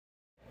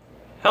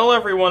Hello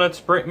everyone,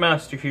 it's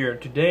Brightmaster here.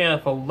 Today I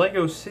have a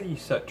LEGO City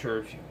set to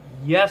review.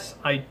 Yes,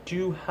 I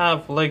do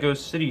have LEGO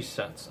City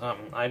sets.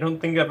 I don't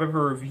think I've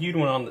ever reviewed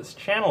one on this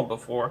channel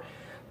before,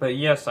 but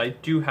yes, I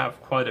do have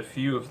quite a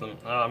few of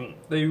them.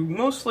 They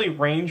mostly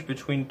range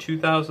between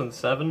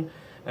 2007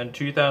 and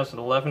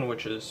 2011,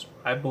 which is,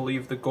 I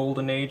believe, the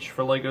golden age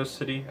for LEGO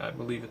City. I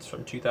believe it's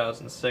from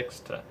 2006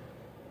 to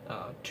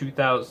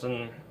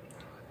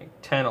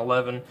 2010,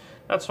 11.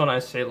 That's when I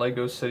say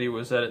LEGO City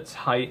was at its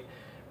height.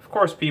 Of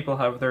course, people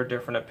have their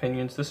different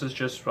opinions. This is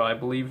just what I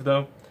believe,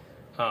 though.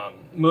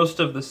 Most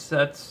of the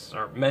sets,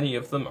 or many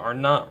of them, are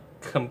not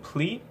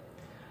complete.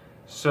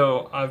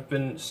 So I've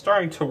been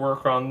starting to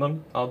work on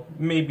them. I'll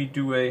maybe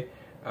do a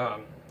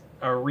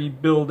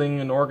rebuilding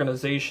and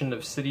organization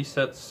of city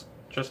sets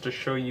just to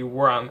show you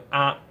where I'm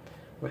at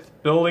with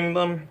building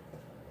them.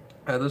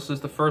 This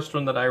is the first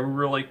one that I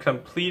really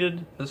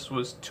completed. This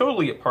was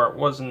totally apart.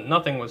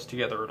 Nothing was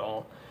together at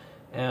all.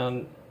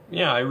 And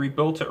yeah, I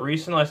rebuilt it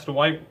recently. I said,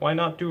 why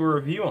not do a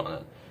review on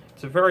it?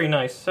 It's a very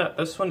nice set.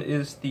 This one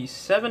is the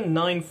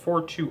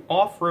 7942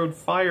 Off-Road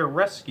Fire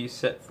Rescue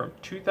set from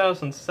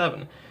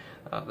 2007.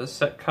 This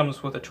set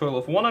comes with a total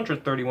of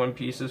 131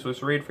 pieces,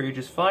 was rated for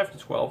ages 5 to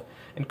 12,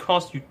 and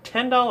cost you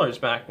 $10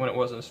 back when it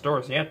was in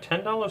stores. Yeah,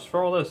 $10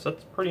 for all this.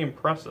 That's pretty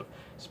impressive,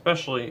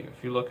 especially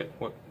if you look at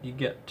what you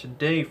get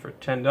today for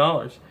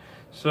 $10.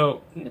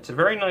 So it's a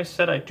very nice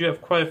set. I do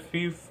have quite a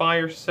few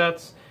fire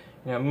sets.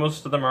 You know,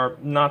 most of them are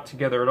not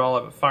together at all. I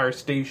have a fire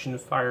station,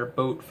 fire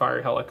boat,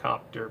 fire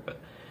helicopter, but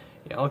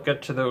yeah, I'll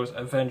get to those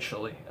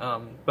eventually.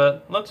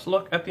 But let's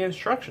look at the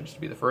instructions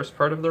to be the first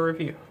part of the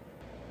review.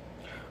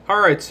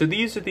 Alright, so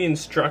these are the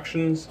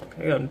instructions.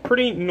 Again,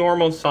 pretty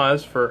normal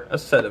size for a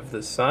set of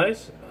this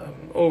size.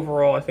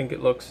 Overall, I think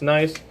it looks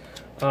nice.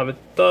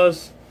 It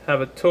does have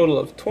a total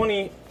of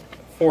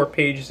 24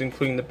 pages,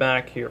 including the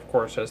back. Here, of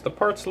course, has the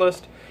parts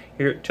list.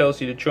 Here it tells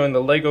you to join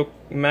the LEGO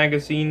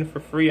magazine for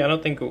free. I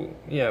don't think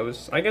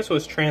I guess it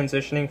was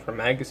transitioning from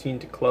magazine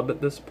to club at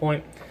this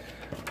point.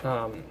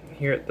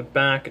 Here at the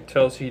back it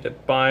tells you to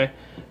buy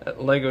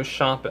at LEGO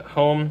Shop at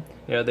Home.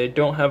 You know, they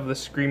don't have the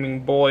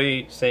screaming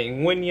boy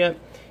saying win yet.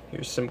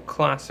 Here's some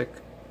classic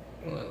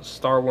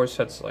Star Wars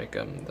sets like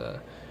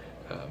the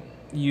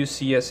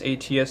UCS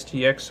ATST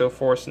Exo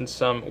Force and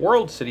some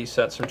World City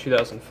sets from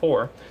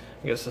 2004.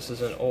 I guess this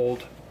is an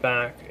old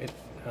back. It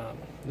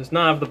does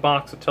not have the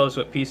box that tells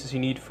you what pieces you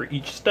need for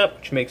each step,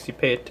 which makes you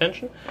pay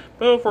attention,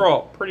 but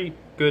overall, pretty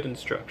good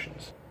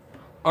instructions.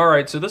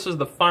 Alright, so this is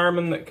the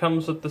fireman that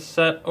comes with the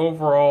set.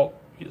 Overall,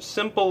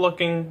 simple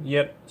looking,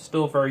 yet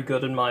still very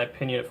good in my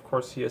opinion. Of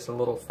course, he has a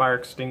little fire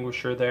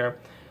extinguisher there.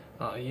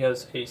 He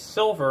has a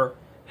silver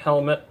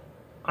helmet.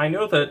 I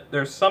know that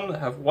there's some that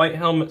have white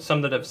helmets,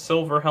 some that have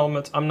silver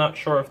helmets. I'm not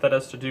sure if that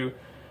has to do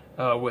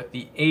with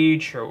the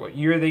age or what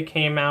year they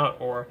came out,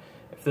 or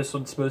if this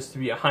one's supposed to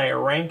be a higher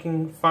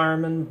ranking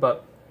fireman,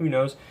 but who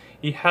knows.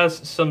 He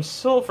has some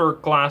silver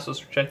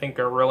glasses, which I think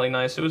are really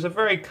nice. It was a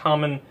very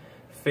common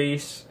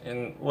face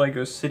in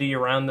LEGO City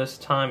around this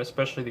time,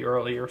 especially the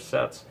earlier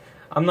sets.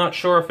 I'm not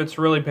sure if it's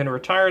really been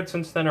retired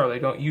since then or they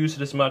don't use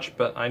it as much,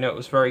 but I know it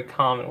was very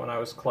common when I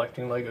was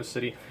collecting LEGO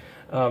City.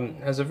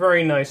 Has a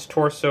very nice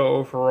torso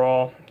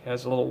overall.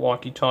 Has a little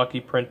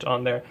walkie-talkie print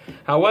on there.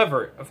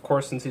 However, of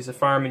course, since he's a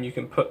fireman, you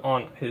can put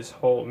on his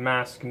whole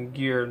mask and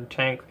gear and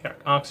tank,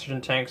 oxygen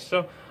tanks,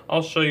 so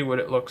I'll show you what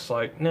it looks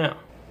like now.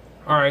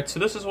 Alright, so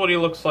this is what he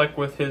looks like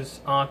with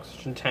his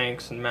oxygen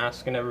tanks and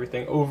mask and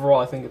everything. Overall,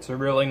 I think it's a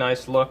really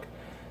nice look.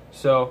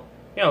 So,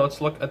 yeah, let's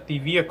look at the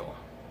vehicle.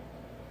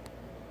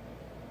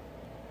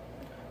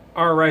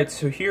 Alright,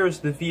 so here's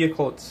the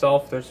vehicle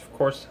itself. There's, of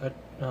course, a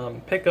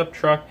pickup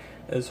truck,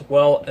 as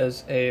well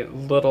as a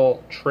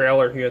little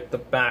trailer here at the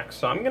back.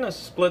 So I'm going to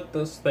split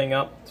this thing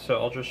up, so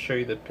I'll just show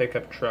you the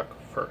pickup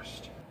truck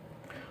first.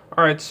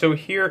 Alright, so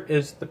here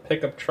is the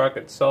pickup truck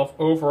itself.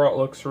 Overall, it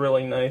looks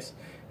really nice.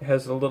 It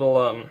has a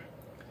little,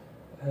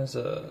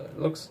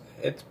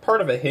 it's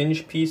part of a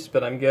hinge piece,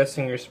 but I'm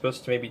guessing you're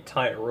supposed to maybe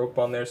tie a rope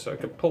on there so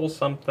it could pull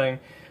something.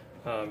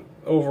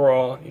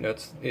 Overall, you know,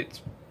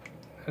 it's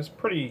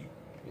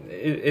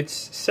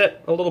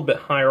set a little bit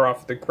higher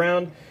off the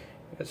ground.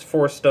 It's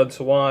 4 studs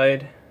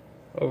wide.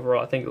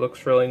 Overall, I think it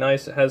looks really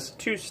nice. It has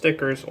 2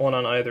 stickers, one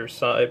on either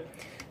side,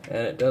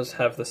 and it does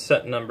have the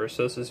set number.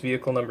 So this is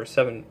vehicle number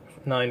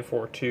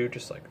 7942,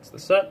 just like it's the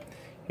set.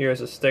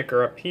 Here's a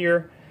sticker up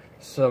here.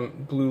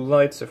 Some blue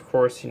lights, of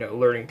course, you know,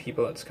 alerting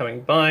people that's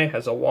coming by.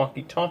 Has a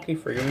walkie-talkie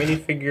for your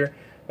minifigure,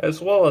 as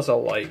well as a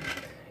light.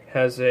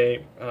 Has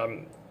an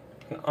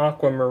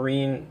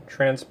aquamarine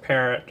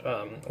transparent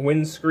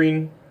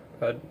windscreen.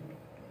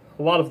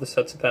 A lot of the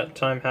sets at that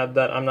time had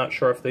that. I'm not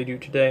sure if they do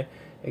today.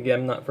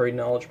 Again, I'm not very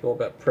knowledgeable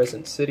about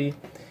present city.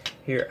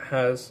 Here it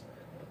has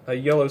a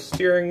yellow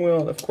steering wheel,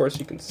 and of course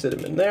you can sit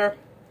him in there.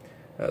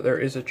 There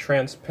is a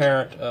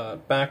transparent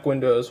back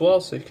window as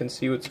well, so you can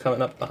see what's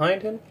coming up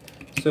behind him.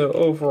 So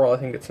overall, I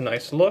think it's a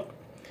nice look.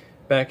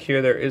 Back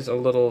here there is a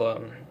little,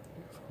 of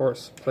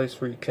course, place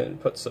where you can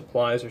put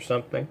supplies or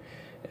something.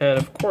 And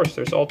of course,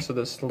 there's also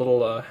this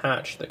little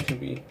hatch that can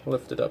be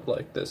lifted up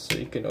like this, so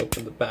you can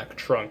open the back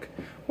trunk,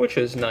 which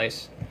is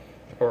nice,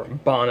 or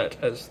bonnet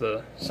as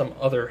some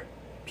other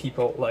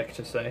people like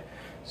to say.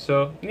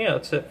 So yeah,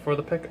 that's it for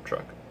the pickup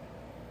truck.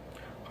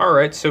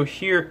 Alright, so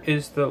here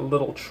is the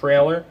little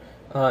trailer.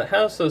 It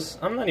has this,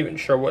 I'm not even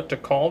sure what to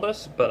call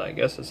this, but I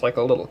guess it's like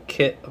a little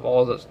kit of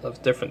all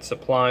of different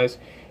supplies.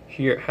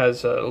 Here it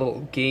has a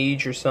little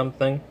gauge or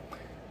something.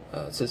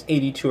 It says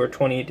 82 or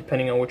 28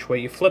 depending on which way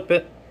you flip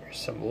it. Here's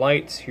some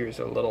lights. Here's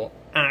a little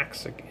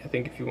axe, I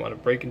think if you want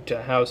to break into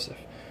a house if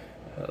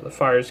the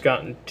fire's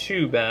gotten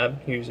too bad.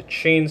 Here's a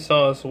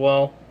chainsaw as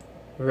well.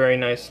 Very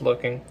nice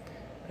looking.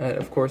 And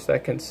of course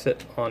that can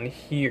sit on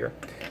here.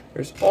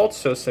 There's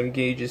also some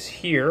gauges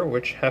here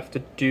which have to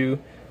do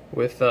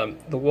with the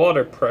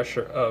water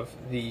pressure of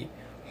the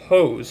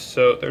hose.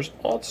 So there's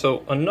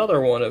also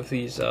another one of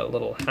these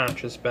little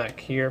hatches back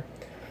here,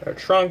 our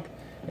trunk,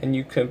 and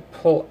you can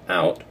pull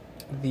out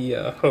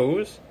the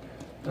hose.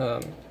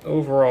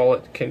 Overall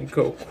it can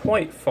go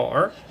quite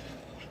far,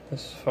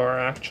 this far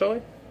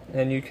actually,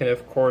 and you can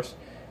of course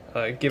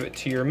give it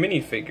to your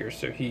minifigure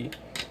so he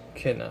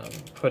can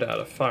put out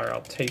a fire.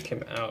 I'll take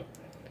him out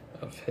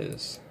of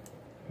his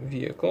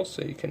vehicle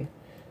so you can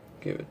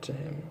give it to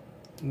him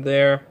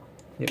there.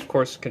 You of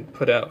course can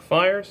put out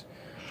fires.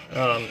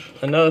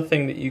 Another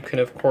thing that you can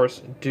of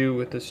course do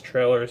with this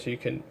trailer is you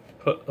can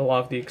put a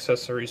lot of the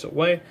accessories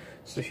away.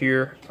 So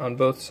here on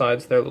both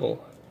sides there are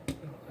little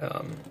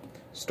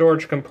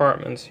storage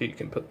compartments. Here you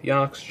can put the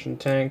oxygen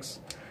tanks,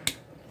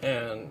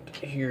 and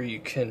here you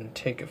can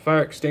take a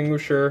fire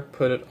extinguisher,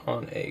 put it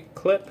on a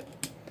clip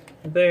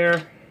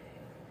there.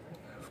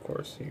 Of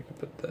course you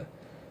can put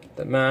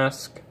the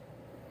mask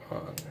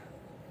on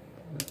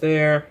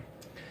there.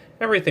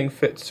 Everything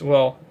fits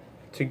well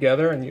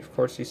together, and of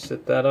course you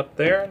sit that up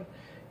there. And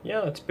yeah,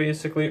 that's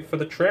basically it for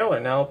the trailer.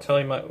 Now I'll tell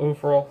you my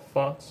overall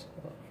thoughts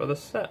for the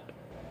set.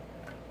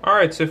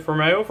 Alright, so for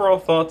my overall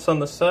thoughts on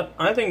the set,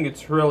 I think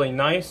it's really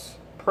nice,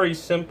 pretty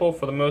simple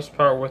for the most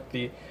part with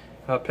the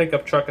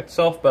pickup truck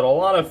itself, but a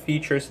lot of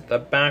features at the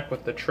back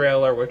with the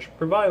trailer which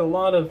provide a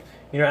lot of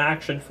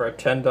action for a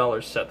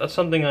 $10 set. That's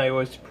something I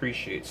always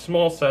appreciate.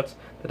 Small sets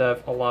that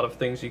have a lot of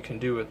things you can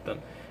do with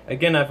them.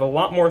 Again, I have a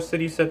lot more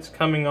city sets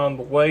coming on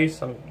the way,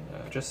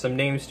 just some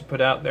names to put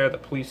out there. The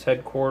police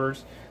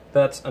headquarters,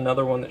 that's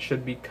another one that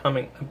should be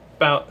coming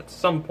about at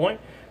some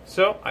point.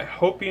 So I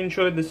hope you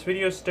enjoyed this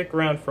video. Stick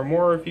around for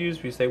more reviews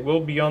because they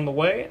will be on the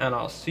way, and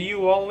I'll see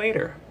you all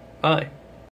later. Bye.